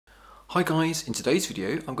Hi guys, in today's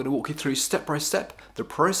video I'm going to walk you through step by step the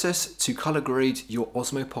process to color grade your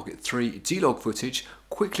Osmo Pocket 3 D-Log footage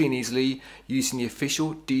quickly and easily using the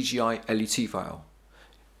official DJI LUT file.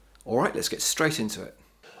 Alright, let's get straight into it.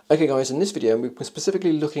 Okay guys, in this video we're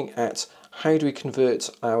specifically looking at how do we convert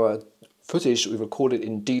our footage that we've recorded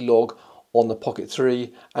in D-Log on the Pocket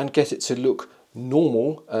 3 and get it to look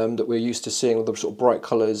normal that we're used to seeing with the sort of bright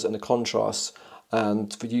colours and the contrasts,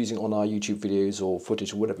 and for using on our YouTube videos or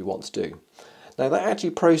footage or whatever we want to do. Now that actually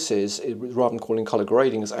process, rather than calling color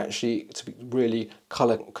grading, is actually to be really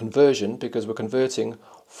color conversion, because we're converting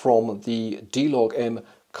from the DLOGM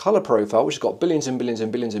color profile, which has got billions and billions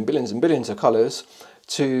and billions and billions and billions of colors,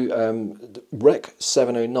 to Rec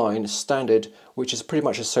 709 standard, which is pretty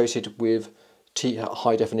much associated with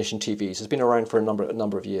high definition TVs. It's been around for a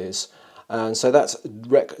number of years, and so that's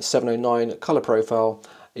Rec 709 color profile.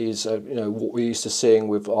 Is what we're used to seeing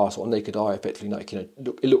with our sort of naked eye, effectively, like,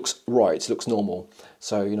 it looks right, it looks normal.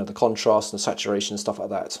 So the contrast and the saturation and stuff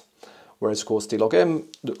like that. Whereas of course DLOGM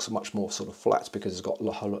looks much more sort of flat because it's got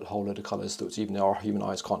a whole load of colours that even our human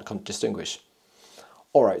eyes can't distinguish.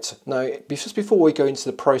 All right, now just before we go into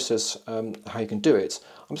the process, how you can do it,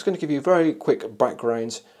 I'm just going to give you a very quick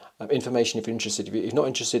background information if you're interested. If you're not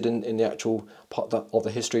interested in the actual part of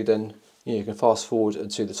the history, then you can fast forward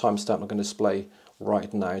to the timestamp I'm going to display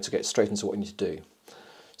right now to get straight into what you need to do.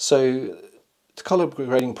 So the color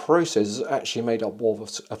grading process is actually made up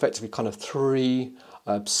of effectively kind of three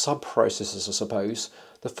sub-processes, I suppose.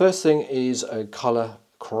 The first thing is a color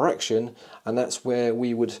correction, and that's where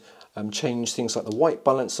we would change things like the white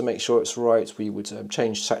balance to make sure it's right. We would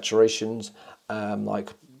change saturations,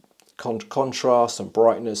 like contrast and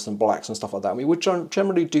brightness and blacks and stuff like that. And we would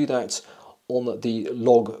generally do that on the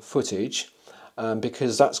log footage,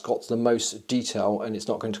 because that's got the most detail and it's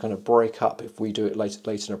not going to kind of break up if we do it later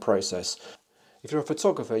in a process. If you're a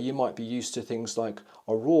photographer, you might be used to things like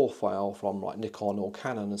a RAW file from like Nikon or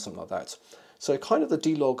Canon and something like that. So kind of the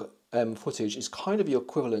D-Log footage is kind of your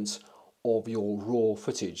equivalent of your RAW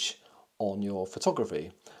footage on your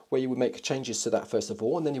photography, where you would make changes to that first of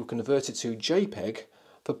all, and then you would convert it to JPEG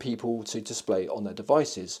for people to display on their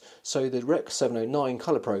devices. So the Rec 709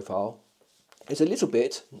 color profile is a little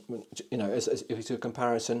bit, as if it's a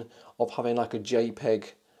comparison of having like a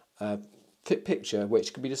JPEG picture,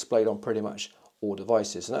 which can be displayed on pretty much all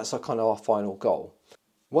devices, and that's kind of our final goal.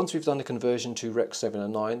 Once we've done the conversion to Rec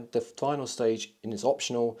 709, the final stage, and is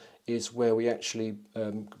optional, is where we actually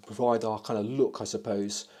provide our kind of look, I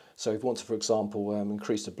suppose. So if we want to, for example,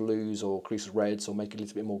 increase the blues or increase the reds or make it a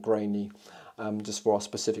little bit more grainy, just for our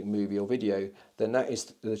specific movie or video, then that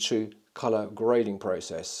is the true color grading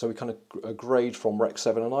process. So we kind of grade from Rec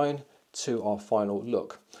 709 to our final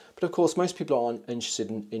look. But of course, most people aren't interested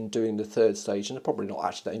in doing the third stage, and they're probably not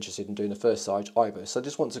actually that interested in doing the first stage either. So I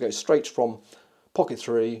just want to go straight from Pocket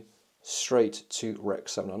 3 straight to Rec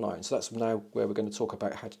 709. So that's now where we're going to talk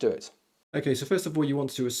about how to do it. Okay, so first of all, you want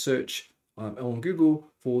to do a search on Google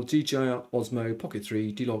for DJI Osmo Pocket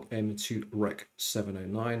 3 DLOGM to Rec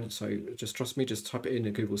 709. So just trust me, just type it in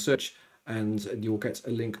a Google search and you'll get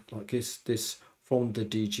a link like this from the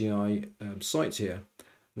DJI site here.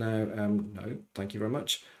 Now, no, thank you very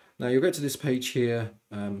much. Now you'll get to this page here,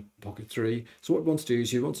 Pocket 3. So what we want to do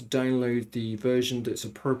is you want to download the version that's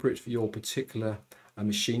appropriate for your particular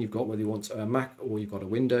machine you've got, whether you want a Mac or you've got a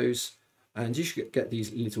Windows, and you should get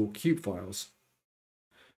these little cube files.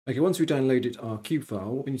 Okay, once we've downloaded our cube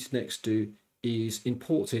file, what we need to next do is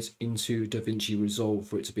import it into Davinci Resolve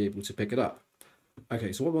for it to be able to pick it up.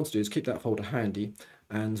 Okay, so what we want to do is keep that folder handy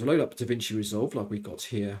and load up Davinci Resolve like we've got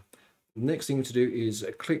here. The next thing to do is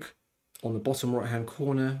click on the bottom right hand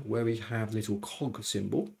corner where we have the little cog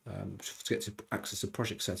symbol to get to access the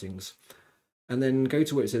project settings. And then go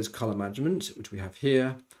to where it says color management, which we have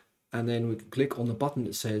here. And then we can click on the button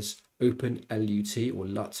that says Open LUT or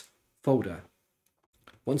LUT folder.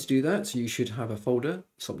 Once you do that, you should have a folder,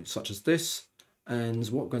 something such as this. And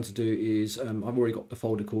what we're going to do is, I've already got the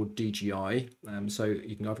folder called DJI, so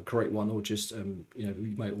you can either create one or just,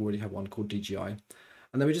 you might already have one called DJI. And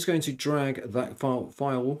then we're just going to drag that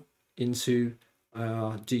file into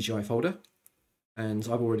our DJI folder. And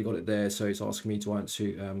I've already got it there, so it's asking me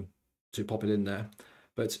to pop it in there.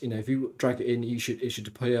 But if you drag it in, it should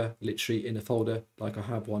appear literally in a folder like I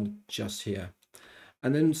have one just here.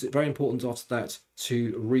 And then it's very important after that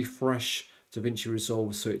to refresh Davinci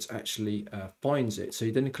Resolve so it actually finds it. So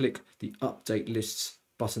you then click the Update Lists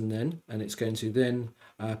button then, and it's going to then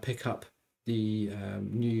pick up the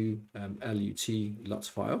new LUT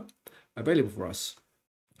file available for us.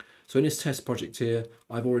 So in this test project here,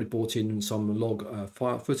 I've already brought in some log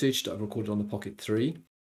file footage that I've recorded on the Pocket 3.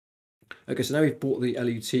 Okay, so now we've brought the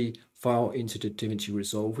LUT file into the Davinci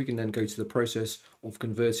Resolve, we can then go to the process of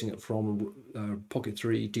converting it from Pocket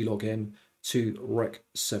 3 DLOGM to Rec.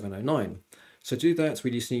 709. So to do that,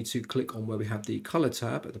 we just need to click on where we have the color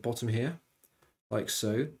tab at the bottom here, like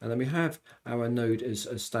so, and then we have our node as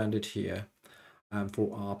standard here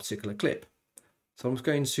for our particular clip. So I'm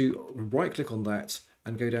going to right click on that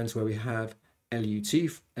and go down to where we have LUT,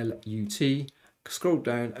 scroll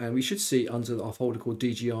down, and we should see under our folder called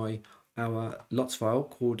DJI our LUT file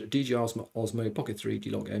called DJI Osmo Pocket 3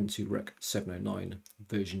 DLOGM to Rec. 709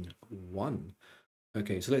 version 1.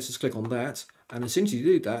 Okay, so let's just click on that, and as soon as you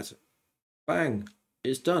do that, bang,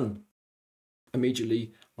 it's done.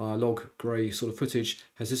 Immediately our log grey sort of footage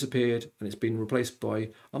has disappeared and it's been replaced by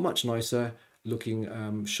a much nicer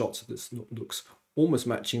looking shot that looks almost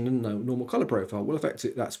matching the normal color profile. Well,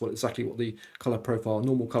 effectively, that's exactly what the color profile,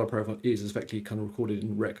 normal color profile is effectively kind of recorded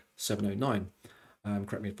in Rec. 709.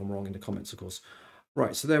 Correct me if I'm wrong in the comments, of course.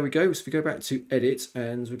 Right, so there we go. So if we go back to edit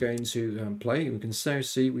and we're going to play, we can now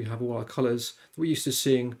see we have all our colors that we're used to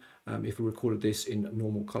seeing if we recorded this in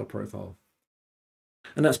normal color profile.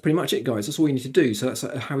 And that's pretty much it, guys. That's all you need to do. So that's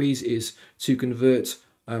how easy it is to convert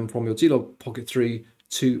from your DLOG Pocket 3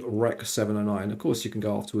 to Rec. 709. Of course, you can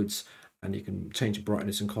go afterwards and you can change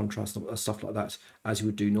brightness and contrast and stuff like that as you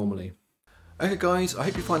would do normally. Okay guys, I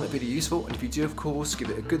hope you find that video useful, and if you do, of course,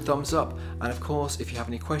 give it a good thumbs up, and of course, if you have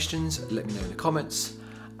any questions, let me know in the comments,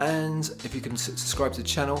 and if you can subscribe to the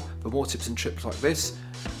channel for more tips and tricks like this,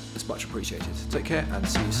 it's much appreciated. Take care and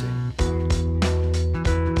see you soon.